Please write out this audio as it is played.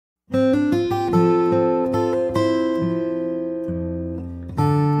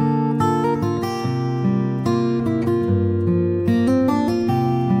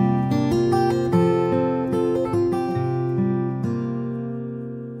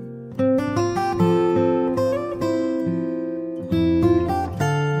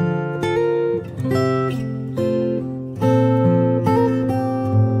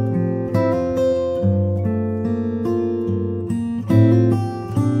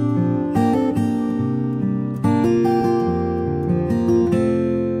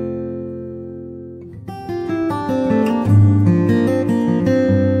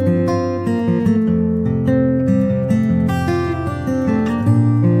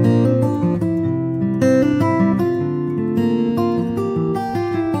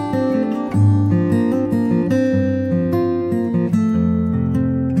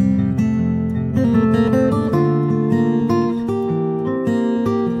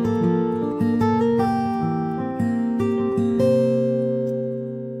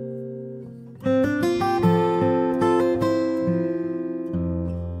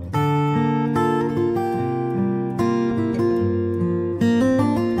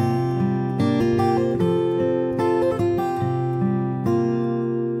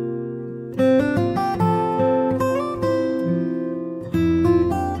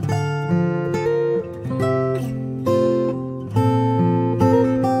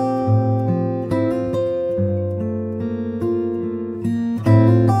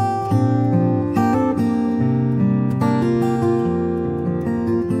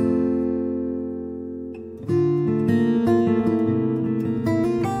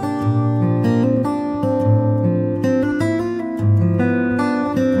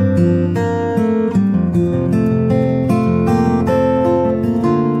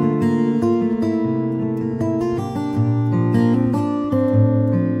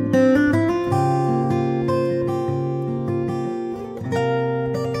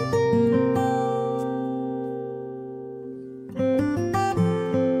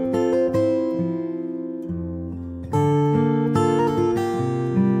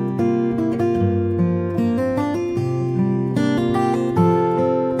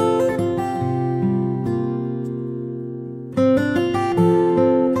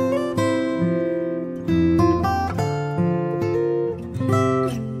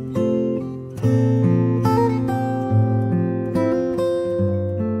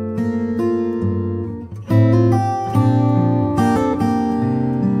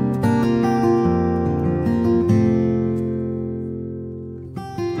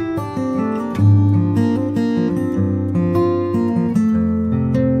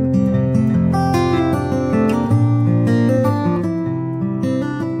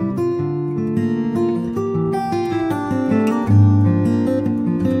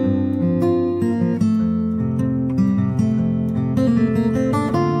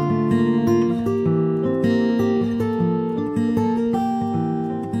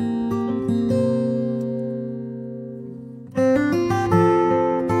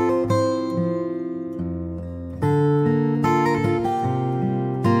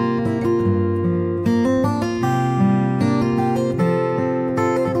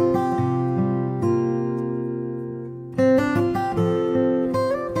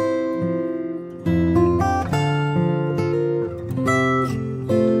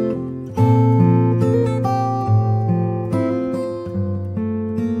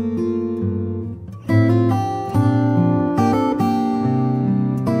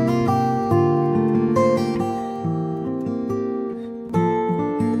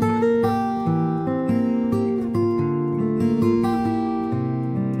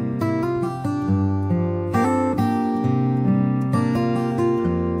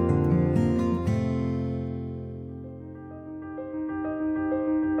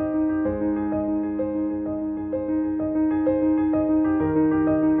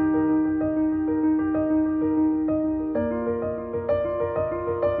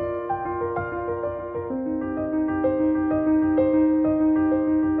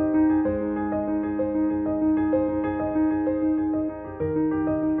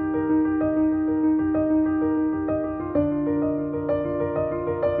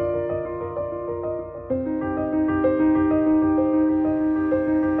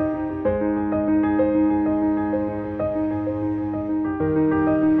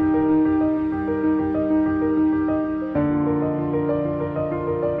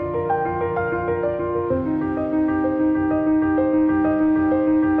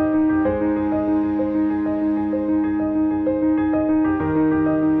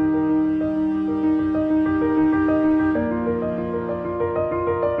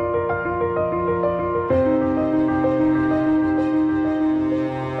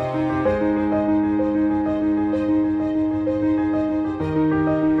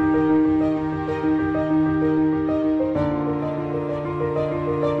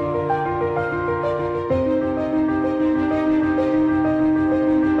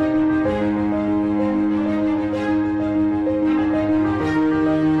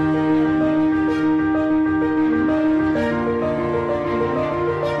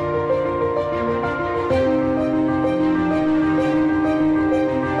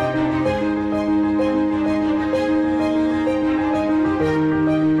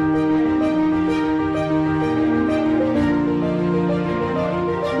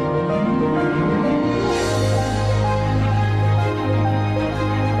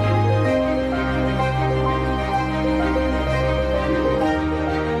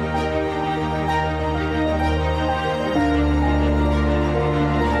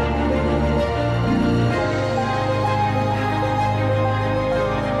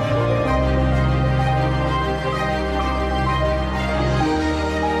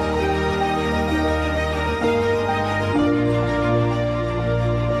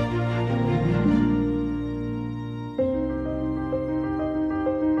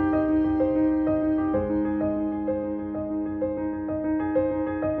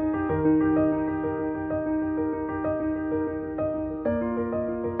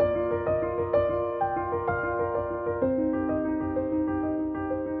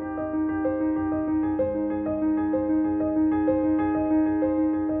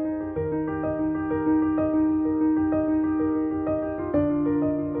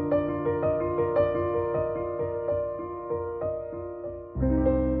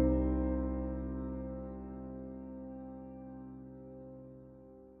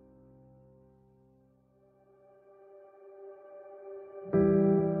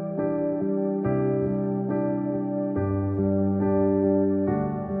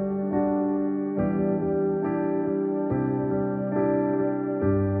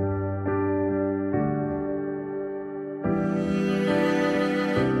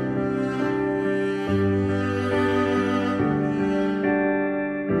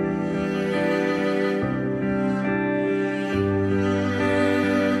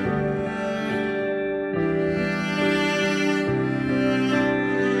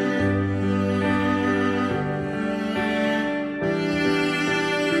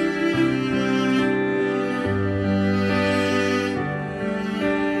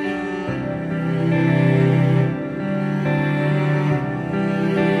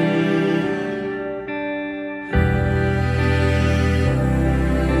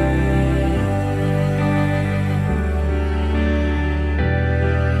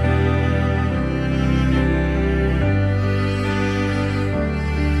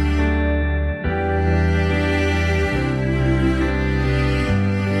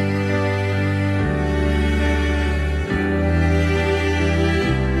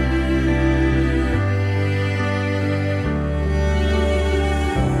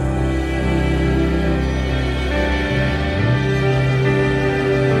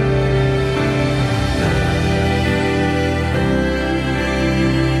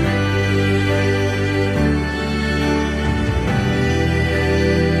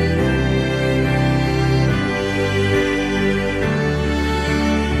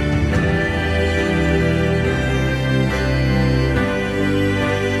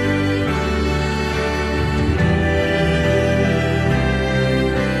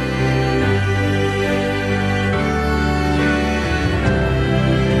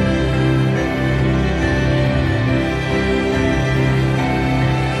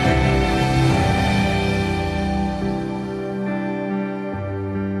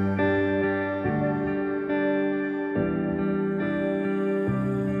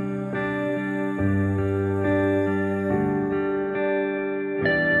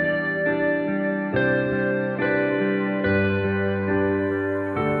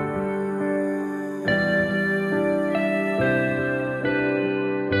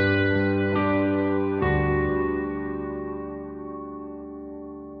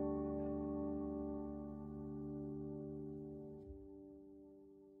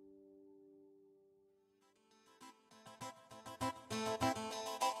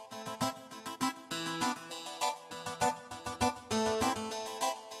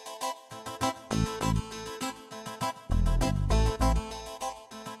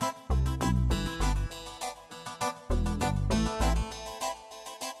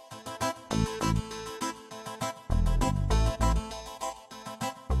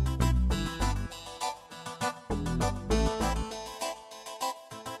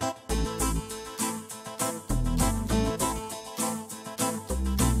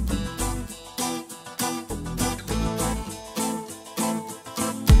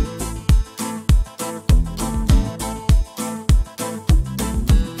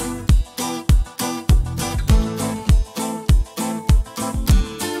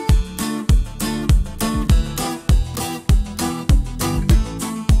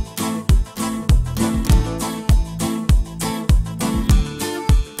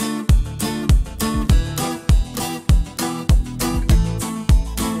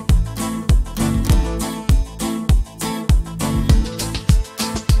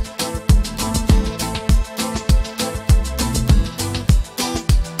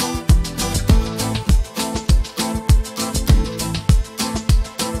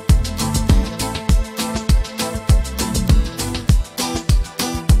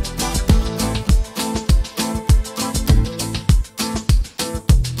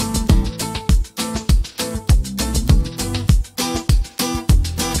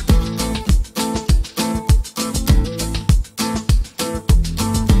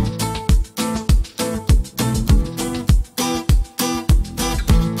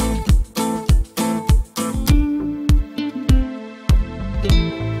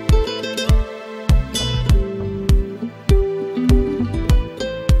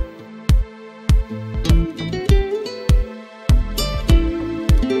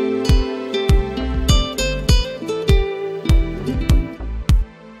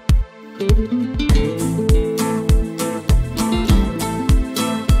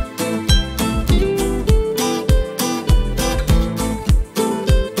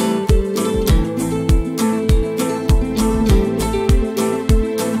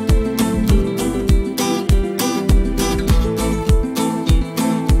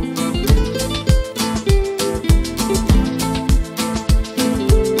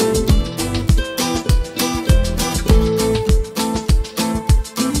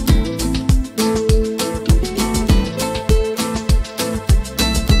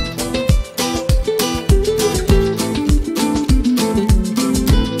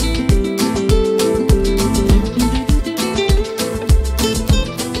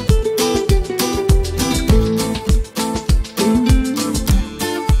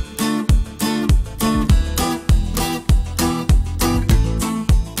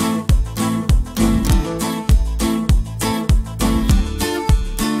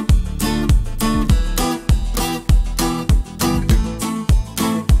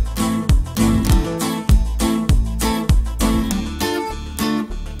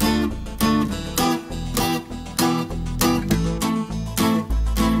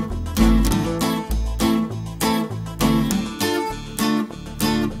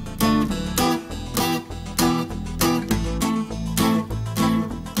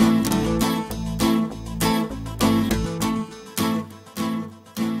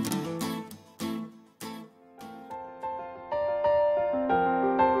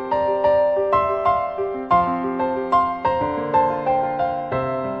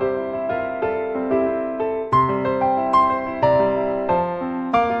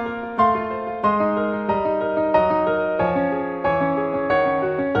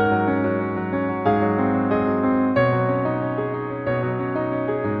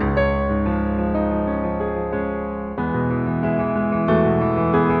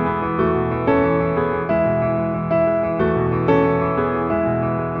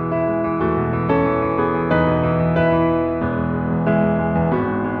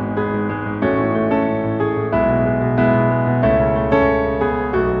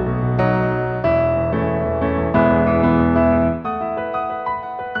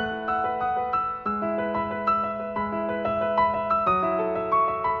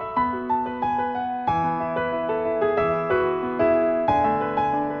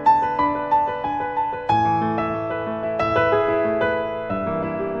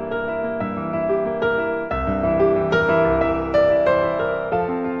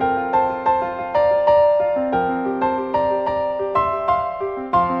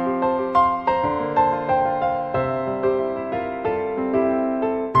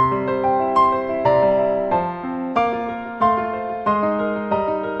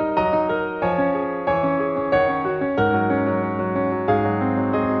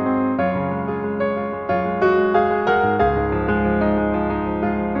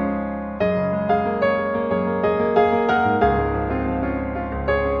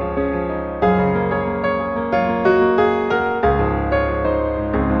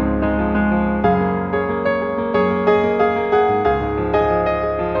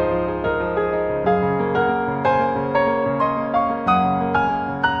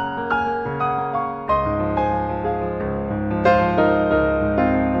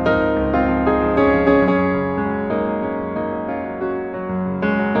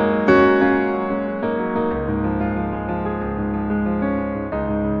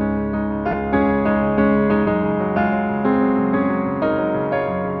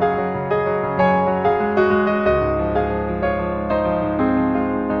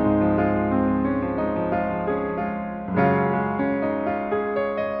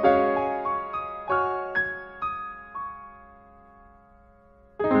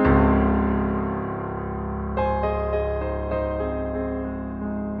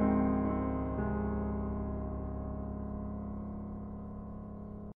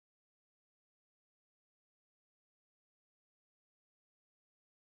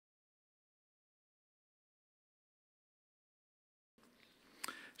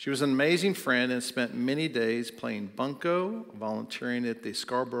She was an amazing friend and spent many days playing bunco, volunteering at the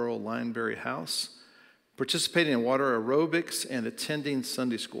Scarborough Lineberry House, participating in water aerobics, and attending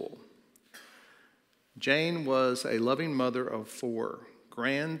Sunday school. Jane was a loving mother of 4,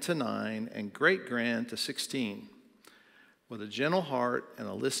 grand to 9, and great-grand to 16, with a gentle heart and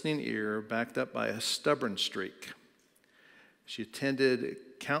a listening ear backed up by a stubborn streak. She attended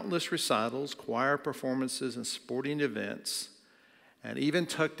countless recitals, choir performances, and sporting events, and even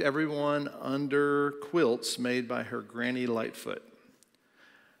tucked everyone under quilts made by her Granny Lightfoot.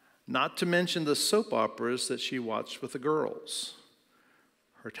 Not to mention the soap operas that she watched with the girls.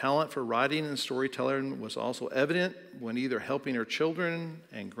 Her talent for writing and storytelling was also evident when either helping her children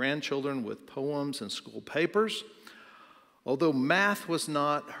and grandchildren with poems and school papers, although math was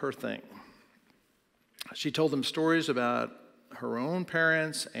not her thing. She told them stories about her own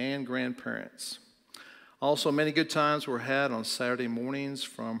parents and grandparents. Also, many good times were had on Saturday mornings,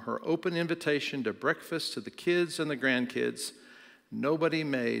 from her open invitation to breakfast to the kids and the grandkids. Nobody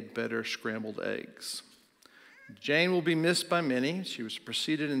made better scrambled eggs. Jane will be missed by many. She was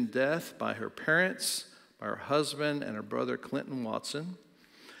preceded in death by her parents, by her husband and her brother Clinton Watson,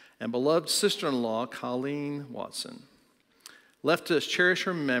 and beloved sister-in-law Colleen Watson. Left to cherish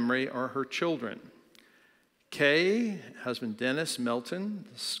her memory are her children: Kay, husband Dennis Melton,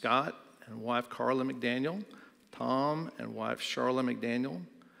 Scott and wife Carla McDaniel, Tom and wife Charla McDaniel,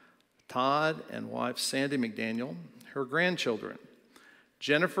 Todd and wife Sandy McDaniel, her grandchildren: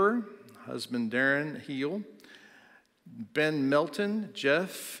 Jennifer, husband Darren Heel, Ben Melton,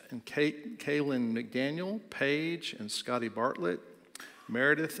 Jeff and Kaylin McDaniel, Paige and Scotty Bartlett,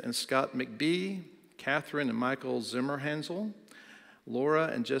 Meredith and Scott McBee, Catherine and Michael Zimmerhansel, Laura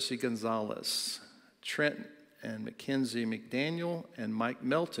and Jesse Gonzalez, Trent and Mackenzie McDaniel, and Mike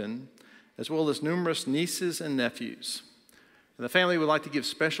Melton, as well as numerous nieces and nephews. And the family would like to give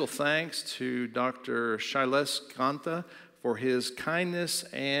special thanks to Dr. Shailesh Kanta for his kindness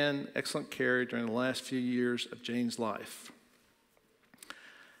and excellent care during the last few years of Jane's life.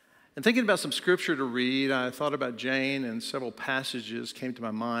 And thinking about some scripture to read, I thought about Jane, and several passages came to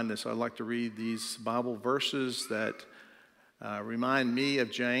my mind, and so I'd like to read these Bible verses that remind me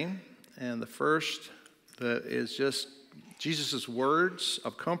of Jane. And the first that is just Jesus' words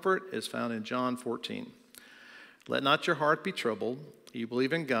of comfort is found in John 14. Let not your heart be troubled. You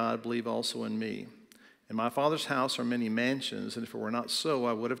believe in God, believe also in me. In my Father's house are many mansions, and if it were not so,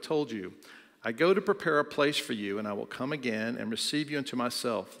 I would have told you. I go to prepare a place for you, and I will come again and receive you unto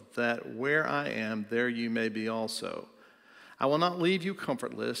myself, that where I am, there you may be also. I will not leave you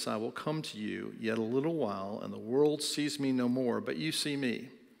comfortless. I will come to you yet a little while, and the world sees me no more, but you see me.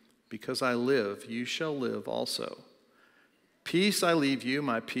 Because I live, you shall live also. Peace I leave you,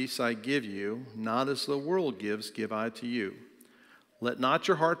 my peace I give you, not as the world gives, give I to you. Let not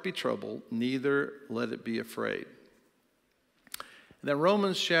your heart be troubled, neither let it be afraid. And then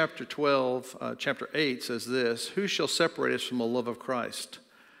Romans chapter 8 says this: Who shall separate us from the love of Christ?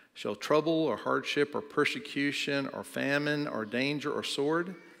 Shall trouble or hardship or persecution or famine or danger or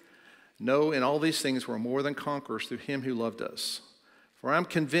sword? No, in all these things we're more than conquerors through him who loved us. For I'm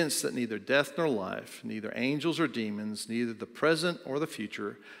convinced that neither death nor life, neither angels or demons, neither the present or the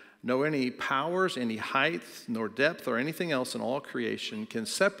future, nor any powers, any height, nor depth, or anything else in all creation can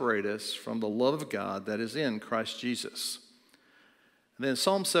separate us from the love of God that is in Christ Jesus. And then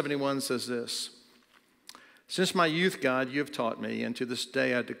Psalm 71 says this: Since my youth, God, you have taught me, and to this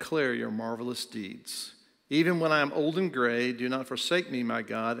day I declare your marvelous deeds. Even when I am old and gray, do not forsake me, my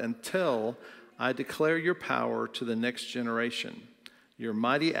God, until I declare your power to the next generation, your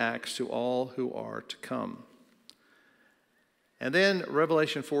mighty acts to all who are to come. And then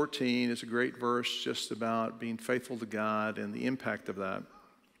Revelation 14 is a great verse just about being faithful to God and the impact of that.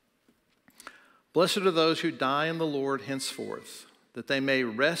 Blessed are those who die in the Lord henceforth, that they may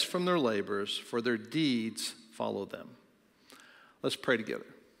rest from their labors, for their deeds follow them. Let's pray together.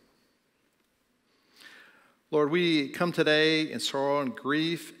 Lord, we come today in sorrow and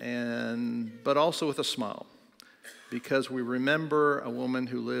grief, but also with a smile, because we remember a woman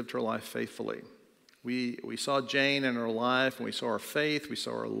who lived her life faithfully. We saw Jane in her life, and we saw her faith, we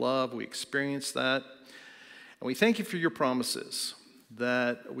saw her love, we experienced that. And we thank you for your promises,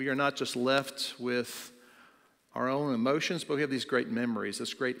 that we are not just left with our own emotions, but we have these great memories,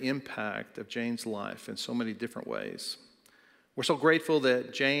 this great impact of Jane's life in so many different ways. We're so grateful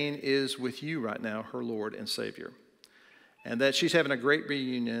that Jane is with you right now, her Lord and Savior, and that she's having a great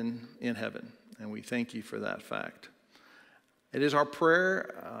reunion in heaven, and we thank you for that fact. It is our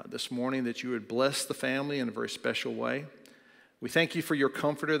prayer this morning that you would bless the family in a very special way. We thank you for your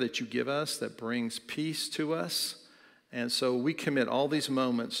comforter that you give us that brings peace to us And so we commit all these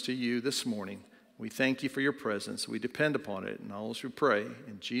moments to you this morning. We thank you for your presence. We depend upon it. And all as we pray,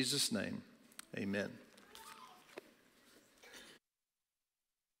 in Jesus' name, amen.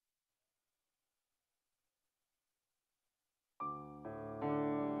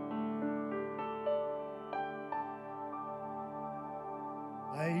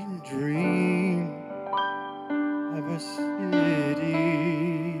 I dream of a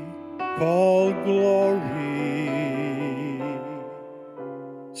city called Glory,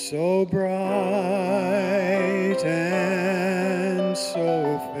 so bright and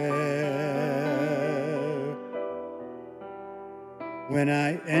so fair. When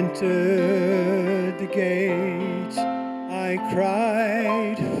I entered the gates, I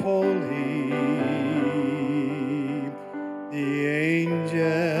cried, holy. The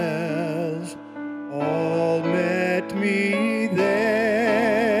angels all met me there,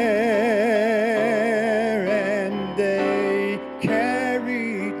 and they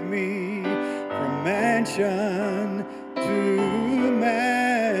carried me from mansion to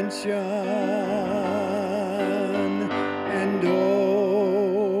mansion, and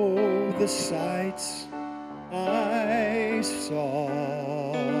oh, the sights I saw.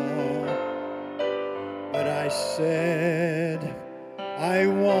 But I said, I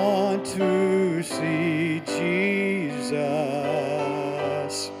want to see Jesus,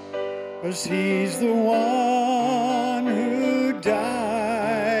 'cause he's the one who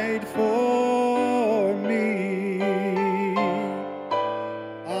died for me.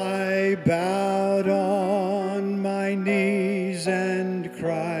 I bowed on my knees and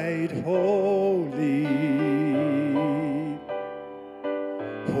cried, holy,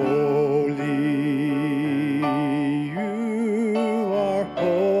 holy.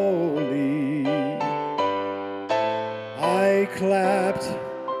 I clapped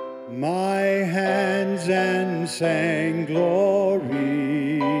my hands and sang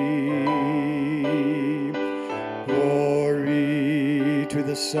glory, glory to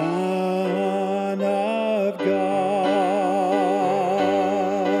the Son of God,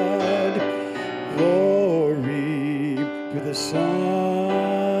 glory to the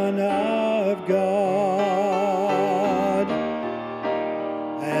Son of God.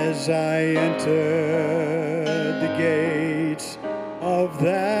 As I entered the gates of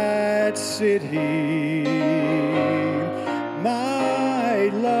that city, my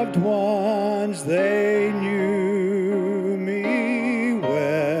loved ones, they knew me well.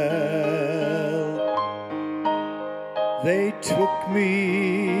 They took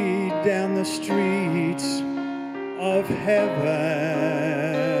me down the streets of heaven,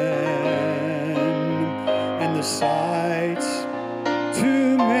 and the sights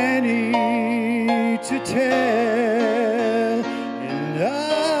too many to tell, and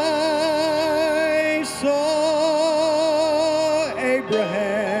I saw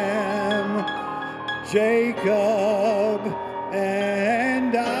Abraham, Jacob,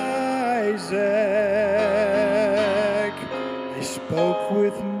 and Isaac. I spoke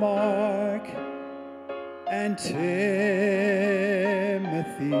with Mark and Timothy.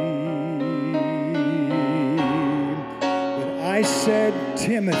 I said,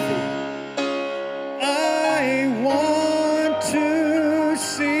 Timothy, I want to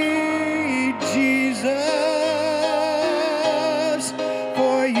see Jesus,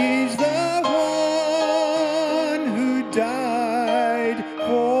 for he's the one who died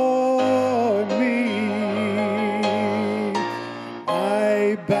for me.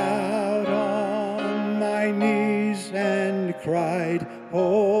 I bowed on my knees and cried,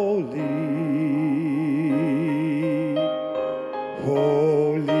 holy,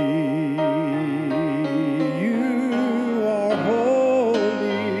 holy, you are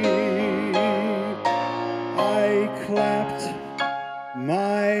holy. I clapped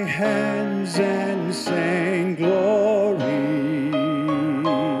my hands and sang glory.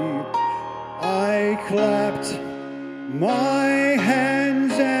 I clapped my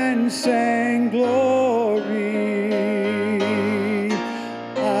hands and sang glory.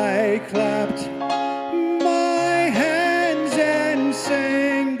 I clapped my hands and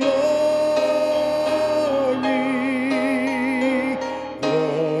sang glory,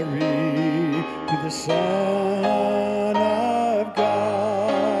 glory to the Son of God.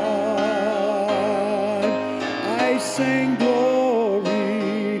 I sang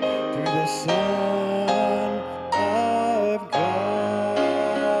glory to the Son of God.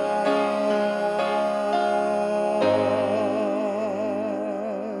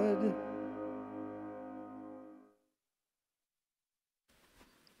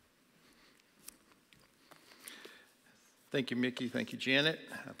 Thank you, Mickey. Thank you, Janet.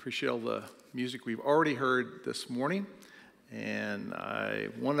 I appreciate all the music we've already heard this morning. And I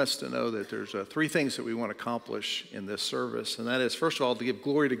want us to know that there's three things that we want to accomplish in this service. And that is, first of all, to give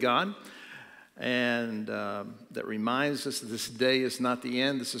glory to God. And that reminds us that this day is not the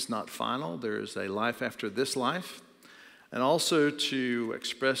end. This is not final. There is a life after this life. And also to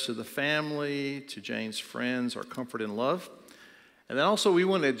express to the family, to Jane's friends, our comfort and love. And then also we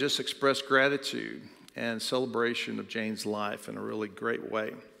want to just express gratitude and celebration of Jane's life in a really great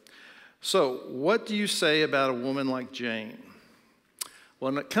way. So, what do you say about a woman like Jane?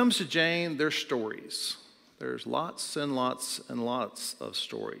 Well, when it comes to Jane, there's stories. There's lots and lots and lots of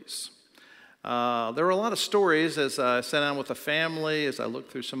stories. There were a lot of stories as I sat down with the family, as I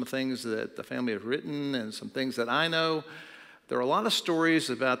looked through some of the things that the family had written and some things that I know. There are a lot of stories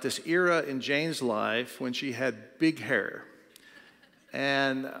about this era in Jane's life when she had big hair.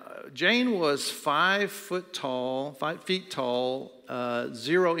 And Jane was 5 feet tall,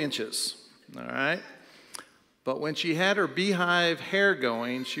 0 inches, all right? But when she had her beehive hair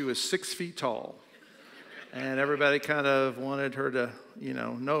going, she was 6 feet tall. And everybody kind of wanted her to,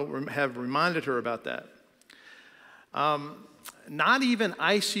 have reminded her about that. Not even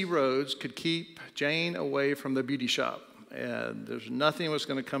icy roads could keep Jane away from the beauty shop. And there's nothing was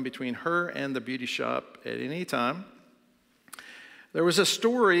going to come between her and the beauty shop at any time. There was a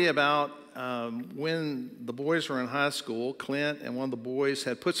story about when the boys were in high school, Clint and one of the boys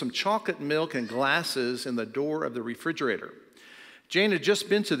had put some chocolate milk in glasses in the door of the refrigerator. Jane had just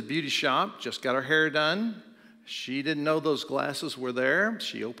been to the beauty shop, just got her hair done. She didn't know those glasses were there.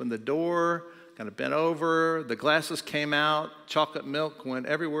 She opened the door, kind of bent over. The glasses came out. Chocolate milk went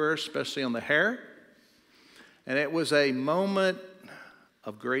everywhere, especially on the hair. And it was a moment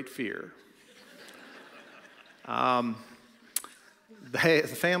of great fear.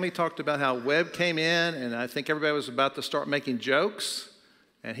 The family talked about how Webb came in, and I think everybody was about to start making jokes,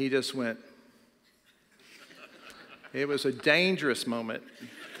 and he just went. It was a dangerous moment.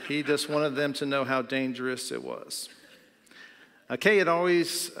 He just wanted them to know how dangerous it was. Kay had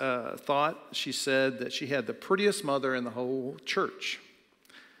always thought, she said, that she had the prettiest mother in the whole church.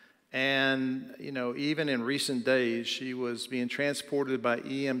 And, even in recent days, she was being transported by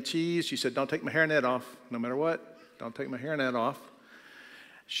EMTs. She said, "Don't take my hairnet off, no matter what. Don't take my hairnet off."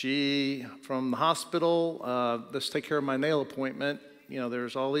 She, from the hospital, let's take care of my nail appointment.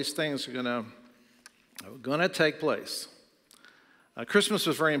 There's all these things that are going to take place. Christmas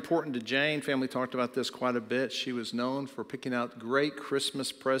was very important to Jane. Family talked about this quite a bit. She was known for picking out great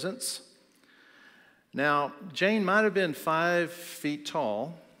Christmas presents. Now, Jane might have been 5 feet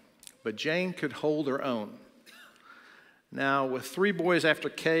tall, but Jane could hold her own. Now, with 3 boys after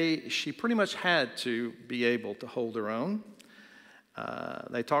Kay, she pretty much had to be able to hold her own.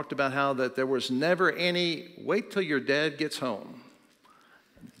 They talked about how that there was never any wait till your dad gets home.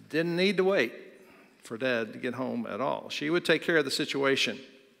 Didn't need to wait for Dad to get home at all. She would take care of the situation.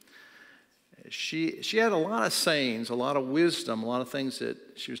 She had a lot of sayings, a lot of wisdom, a lot of things that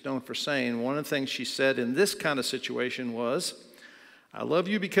she was known for saying. One of the things she said in this kind of situation was, "I love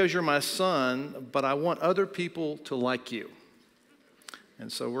you because you're my son, but I want other people to like you.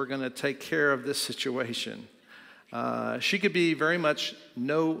 And so we're going to take care of this situation." She could be very much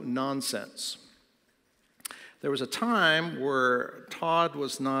no nonsense. There was a time where Todd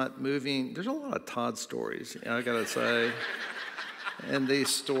was not moving. There's a lot of Todd stories, I got to say, in these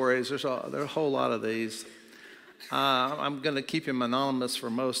stories. There's a whole lot of these. I'm going to keep him anonymous for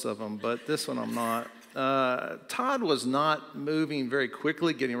most of them, but this one I'm not. Todd was not moving very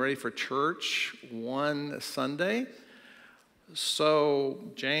quickly, getting ready for church one Sunday. So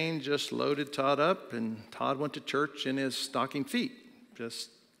Jane just loaded Todd up, and Todd went to church in his stocking feet. Just,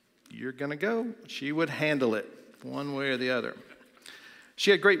 "You're going to go." She would handle it one way or the other.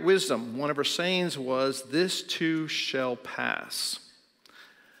 She had great wisdom. One of her sayings was, "This too shall pass."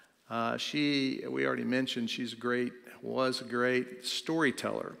 We already mentioned was a great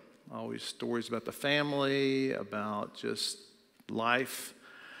storyteller. Always stories about the family, about just life.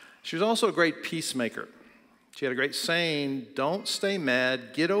 She was also a great peacemaker. She had a great saying, "Don't stay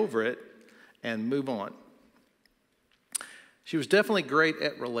mad, get over it, and move on." She was definitely great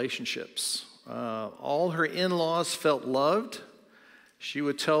at relationships. All her in-laws felt loved. She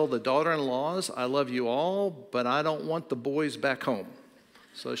would tell the daughter-in-laws, "I love you all, but I don't want the boys back home."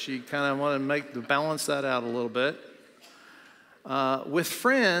 So she kind of wanted to balance that out a little bit. With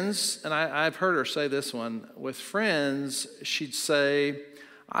friends, and I've heard her say this one, with friends, she'd say,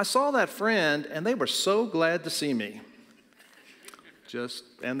 "I saw that friend, and they were so glad to see me."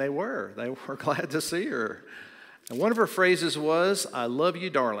 And they were glad to see her. And one of her phrases was, "I love you,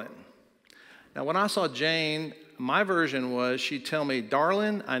 darling." Now, when I saw Jane, my version was she'd tell me,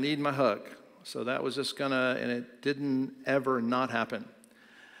 darling, I need my hug. So that was just and it didn't ever not happen.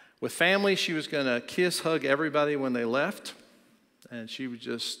 With family, she was gonna kiss, hug everybody when they left. And she was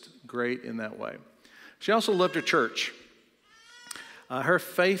just great in that way. She also loved her church. Her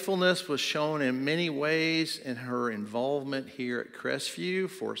faithfulness was shown in many ways in her involvement here at Crestview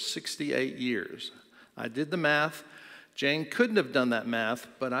for 68 years. I did the math. Jane couldn't have done that math,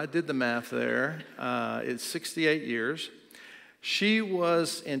 but I did the math there. It's 68 years. She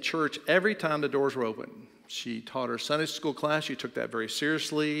was in church every time the doors were open. She taught her Sunday school class. She took that very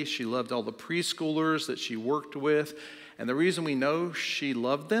seriously. She loved all the preschoolers that she worked with. And the reason we know she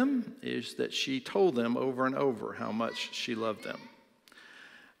loved them is that she told them over and over how much she loved them.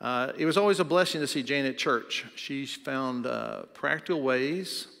 It was always a blessing to see Jane at church. She found practical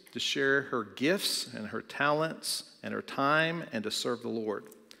ways to share her gifts and her talents and her time and to serve the Lord.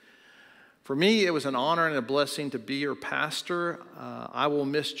 For me, it was an honor and a blessing to be your pastor. I will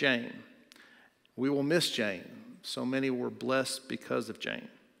miss Jane. We will miss Jane. So many were blessed because of Jane.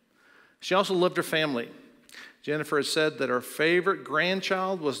 She also loved her family. Jennifer has said that her favorite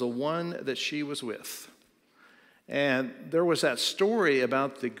grandchild was the one that she was with. And there was that story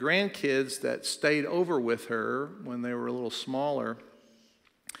about the grandkids that stayed over with her when they were a little smaller.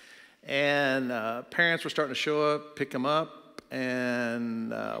 And parents were starting to show up, pick them up,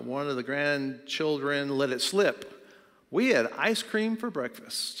 and one of the grandchildren let it slip. We had ice cream for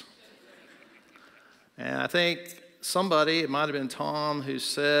breakfast. And I think somebody, it might have been Tom, who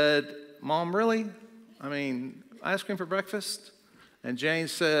said, Mom, really? I mean, ice cream for breakfast? And Jane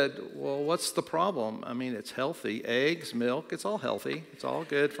said, well, what's the problem? I mean, it's healthy. Eggs, milk, it's all healthy. It's all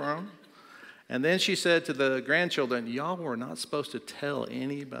good for them. And then she said to the grandchildren, y'all were not supposed to tell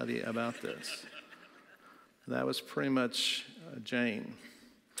anybody about this. That was pretty much Jane.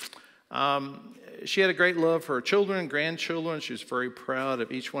 She had a great love for her children and grandchildren. She was very proud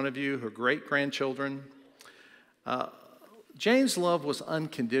of each one of you, her great-grandchildren. Jane's love was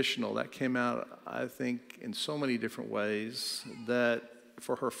unconditional. That came out, I think, in so many different ways, that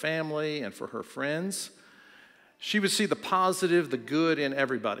for her family and for her friends, she would see the positive, the good in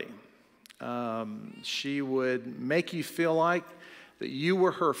everybody. She would make you feel like that you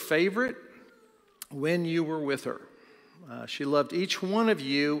were her favorite when you were with her. She loved each one of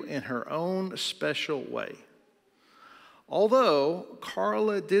you in her own special way. Although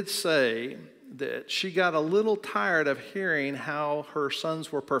Carla did say that she got a little tired of hearing how her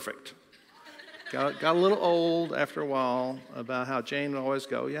sons were perfect. Got a little old after a while about how Jane would always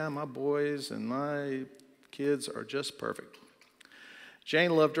go, yeah, my boys and my kids are just perfect.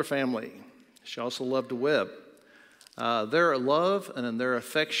 Jane loved her family. She also loved Webb. Their love and their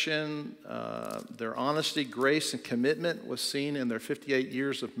affection, their honesty, grace, and commitment was seen in their 58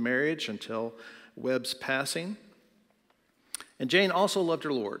 years of marriage until Webb's passing. And Jane also loved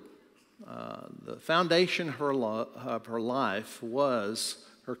her Lord. The foundation of her life was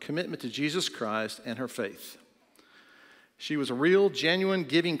her commitment to Jesus Christ and her faith. She was a real, genuine,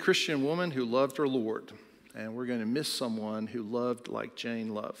 giving Christian woman who loved her Lord. And we're going to miss someone who loved like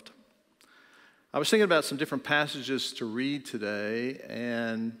Jane loved. I was thinking about some different passages to read today,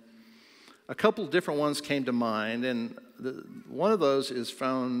 and a couple different ones came to mind. And one of those is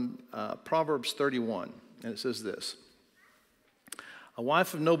found Proverbs 31, and it says this. A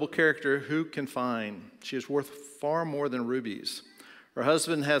wife of noble character, who can find? She is worth far more than rubies. Her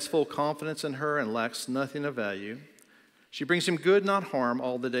husband has full confidence in her and lacks nothing of value. She brings him good, not harm,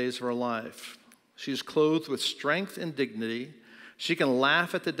 all the days of her life. She is clothed with strength and dignity. She can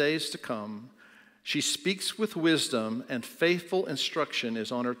laugh at the days to come. She speaks with wisdom, and faithful instruction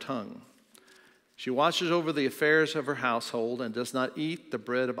is on her tongue. She watches over the affairs of her household and does not eat the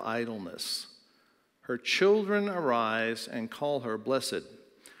bread of idleness. Her children arise and call her blessed.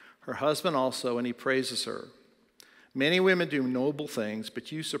 Her husband also, and he praises her. Many women do noble things,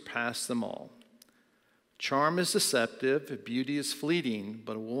 but you surpass them all. Charm is deceptive, beauty is fleeting,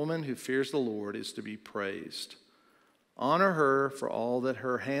 but a woman who fears the Lord is to be praised. Honor her for all that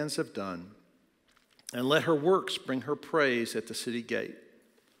her hands have done, and let her works bring her praise at the city gate.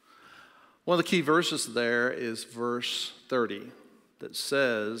 One of the key verses there is verse 30. That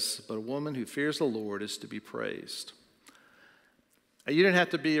says, but a woman who fears the Lord is to be praised. You didn't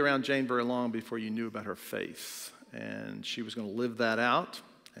have to be around Jane very long before you knew about her faith. And she was going to live that out,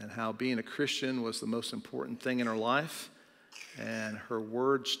 and how being a Christian was the most important thing in her life. And her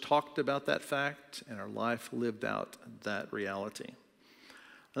words talked about that fact, and her life lived out that reality.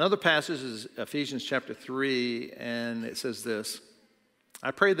 Another passage is Ephesians chapter 3, and it says this. I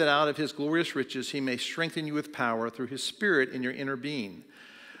pray that out of his glorious riches he may strengthen you with power through his Spirit in your inner being,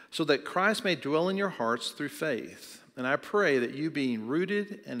 so that Christ may dwell in your hearts through faith. And I pray that you, being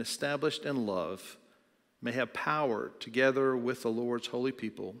rooted and established in love, may have power, together with the Lord's holy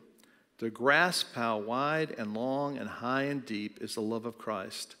people, to grasp how wide and long and high and deep is the love of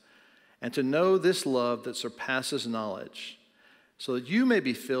Christ, and to know this love that surpasses knowledge, so that you may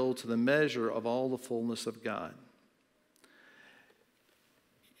be filled to the measure of all the fullness of God.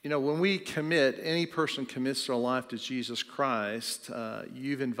 You know, when we commit, any person commits their life to Jesus Christ,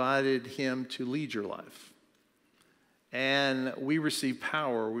 you've invited him to lead your life. And we receive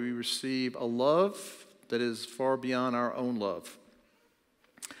power. We receive a love that is far beyond our own love.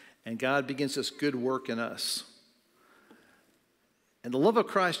 And God begins this good work in us. And the love of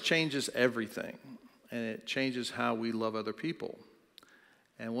Christ changes everything. And it changes how we love other people.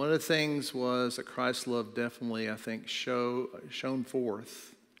 And one of the things was that Christ's love definitely, I think, shone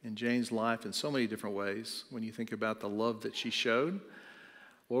forth in Jane's life in so many different ways. When you think about the love that she showed,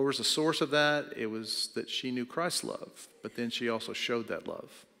 what was the source of that? It was that she knew Christ's love, but then she also showed that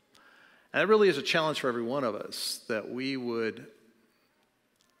love. And it really is a challenge for every one of us, that we would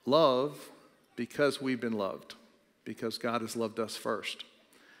love because we've been loved, because God has loved us first.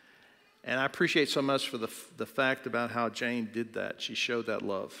 And I appreciate so much for the fact about how Jane did that. She showed that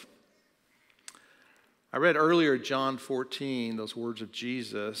love. I read earlier John 14, those words of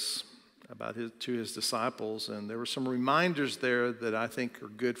Jesus to his disciples, and there were some reminders there that I think are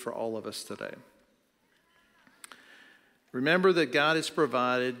good for all of us today. Remember that God has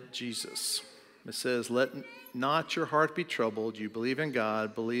provided Jesus. It says, "Let not your heart be troubled. You believe in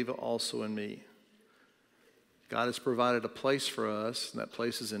God, believe also in me." God has provided a place for us, and that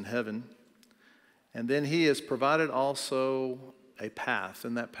place is in heaven. And then he has provided also a path,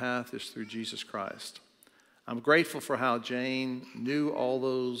 and that path is through Jesus Christ. I'm grateful for how Jane knew all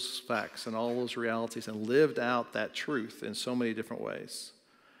those facts and all those realities and lived out that truth in so many different ways.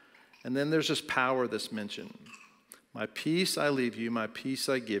 And then there's this power that's mentioned. "My peace I leave you, my peace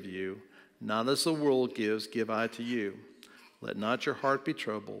I give you. Not as the world gives, give I to you. Let not your heart be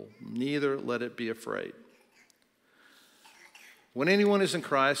troubled, neither let it be afraid." When anyone is in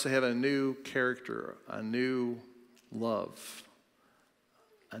Christ, they have a new character, a new love,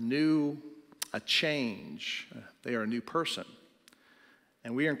 a change. They are a new person.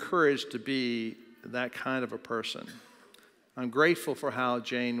 And we are encouraged to be that kind of a person. I'm grateful for how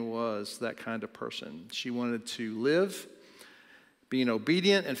Jane was that kind of person. She wanted to live being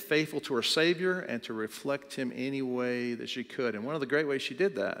obedient and faithful to her Savior and to reflect him any way that she could. And one of the great ways she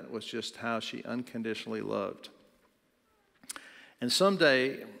did that was just how she unconditionally loved. And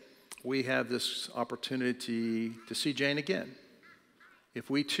someday we have this opportunity to see Jane again, if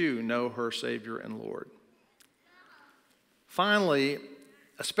we too know her Savior and Lord. Finally,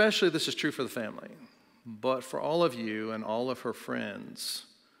 especially this is true for the family, but for all of you and all of her friends,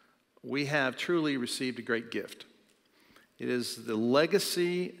 we have truly received a great gift. It is the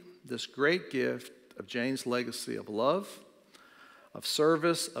legacy, this great gift of Jane's legacy of love, of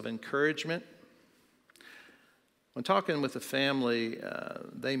service, of encouragement. When talking with the family,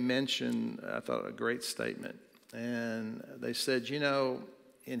 they mentioned, I thought, a great statement. And they said, you know,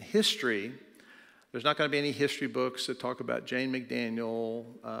 in history, there's not going to be any history books that talk about Jane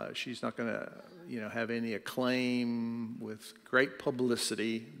McDaniel. She's not going to, have any acclaim with great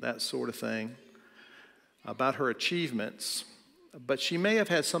publicity, that sort of thing, about her achievements. But she may have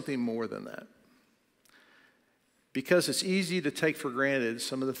had something more than that. Because it's easy to take for granted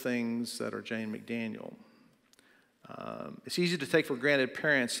some of the things that are Jane McDaniel. It's easy to take for granted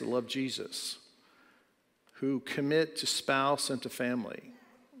parents that love Jesus, who commit to spouse and to family,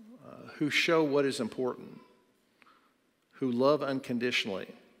 who show what is important, who love unconditionally.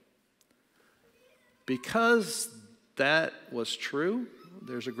 Because that was true,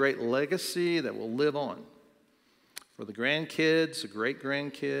 there's a great legacy that will live on for the grandkids, the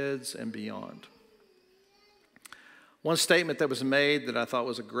great-grandkids, and beyond. One statement that was made that I thought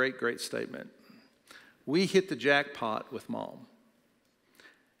was a great, great statement. We hit the jackpot with Mom.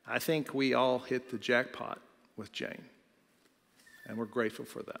 I think we all hit the jackpot with Jane, and we're grateful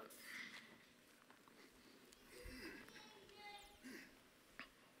for that.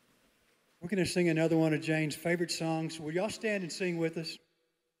 We're going to sing another one of Jane's favorite songs. Will y'all stand and sing with us?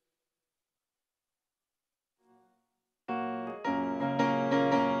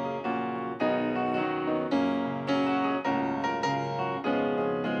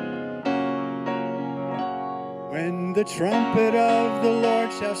 When the trumpet of the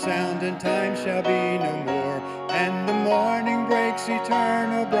Lord shall sound and time shall be no more, and the morning breaks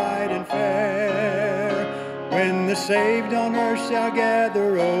eternal, bright and fair, when the saved on earth shall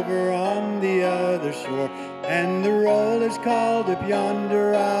gather over on the other shore, and the roll is called up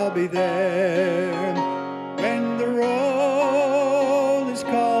yonder, I'll be there. When the roll is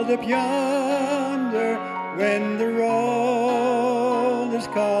called up yonder, when the roll is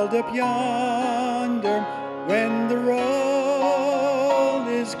called up yonder, when the roll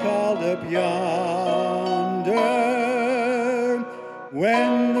is called up yonder,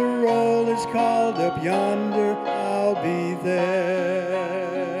 when the roll is called up yonder, I'll be there.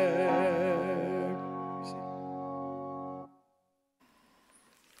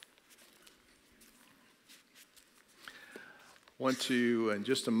 I want to, in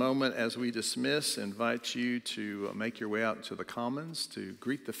just a moment as we dismiss, invite you to make your way out to the Commons to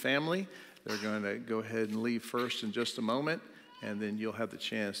greet the family. They're going to go ahead and leave first in just a moment, and then you'll have the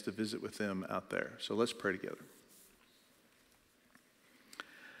chance to visit with them out there. So let's pray together.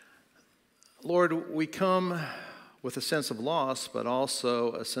 Lord, we come with a sense of loss, but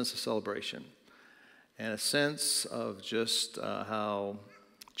also a sense of celebration and a sense of just how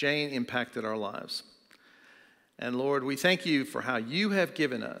Jane impacted our lives. And Lord, we thank you for how you have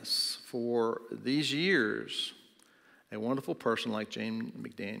given us for these years a wonderful person like Jane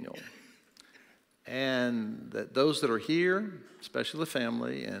McDaniel. And that those that are here, especially the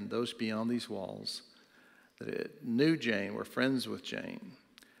family and those beyond these walls, that knew Jane, were friends with Jane,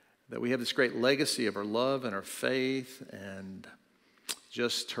 that we have this great legacy of her love and her faith and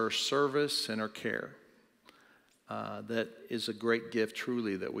just her service and her care. That is a great gift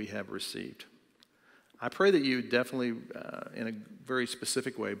truly that we have received. I pray that you definitely, in a very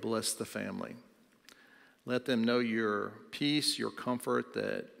specific way, bless the family. Let them know your peace, your comfort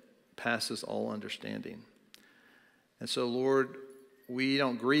that passes all understanding. And so, Lord, we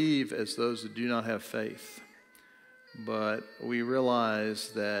don't grieve as those that do not have faith, but we realize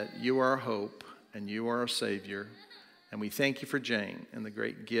that you are our hope and you are our Savior, and we thank you for Jane and the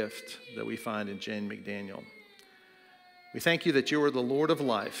great gift that we find in Jane McDaniel. We thank you that you are the Lord of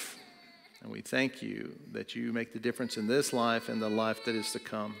life, and we thank you that you make the difference in this life and the life that is to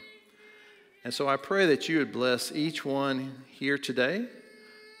come. And so I pray that you would bless each one here today.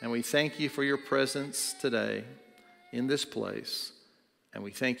 And we thank you for your presence today in this place. And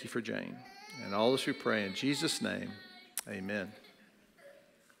we thank you for Jane. And all this we pray in Jesus' name, amen.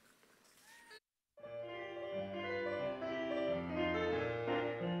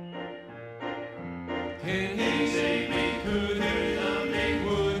 Can he save me? Could he love me?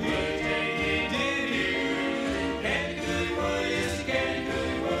 Would he take me? Did he? Can he? Could he? Would he? Yes, he can. Could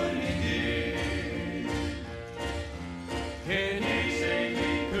he? Would he? Did. Can he save me?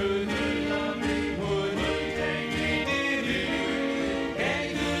 Could he love me? Would he take me? Did he? Can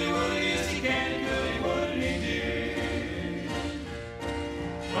he? Could he? Would he? Yes, he can. Could he? Would he? Did.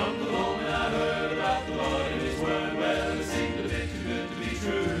 From the moment I heard about the Lord and His word, well, it seemed a bit too good to be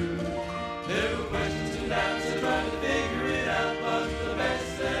true. There were questions and doubts, I tried to figure it out, but the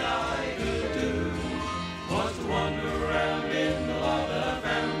best that I could do was to wander around in the law that I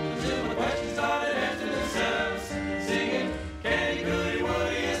found, until my questions started answering themselves, singing, can he, could he,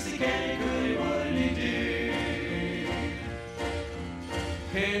 would he, yes he can, he could he, would he, did.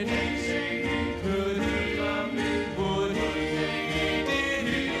 Can he